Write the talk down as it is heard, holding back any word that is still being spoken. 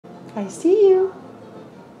I see you.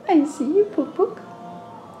 I see you, Puka.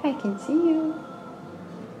 I can see you.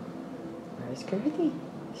 Where's Gertie?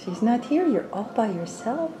 She's not here. You're all by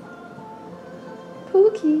yourself.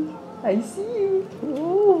 Pookie, I see you.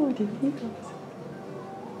 Oh, there he goes.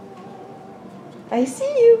 I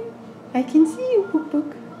see you. I can see you, Puka.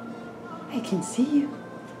 I can see you.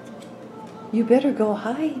 You better go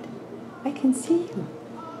hide. I can see you.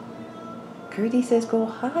 Gertie says go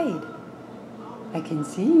hide. I can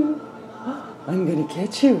see you. I'm gonna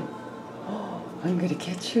catch you. I'm gonna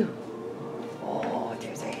catch you. Oh,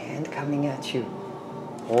 there's a hand coming at you.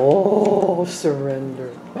 Oh,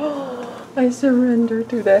 surrender. I surrender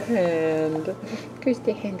to the hand. Because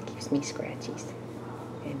the hand gives me scratches.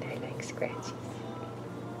 And I like scratches.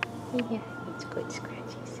 Yeah, it's good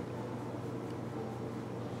scratches.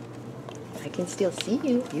 I can still see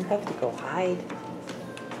you. You have to go hide.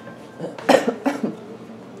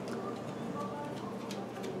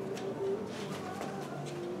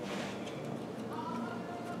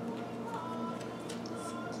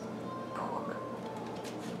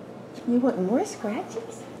 You want more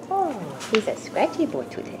scratches? Oh, he's a scratchy boy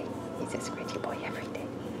today. He's a scratchy boy every day.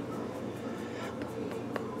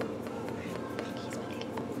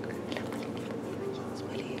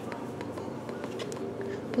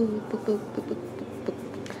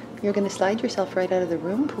 You're going to slide yourself right out of the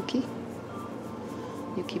room, Pookie.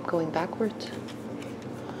 You keep going backwards.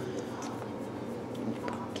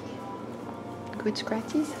 Good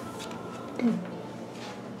scratches?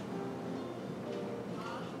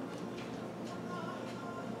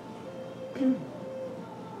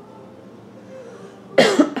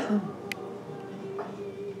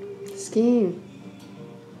 Scheme.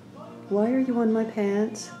 Why are you on my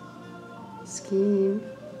pants? Scheme.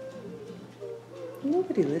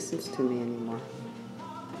 Nobody listens to me anymore.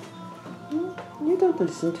 You don't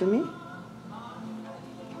listen to me.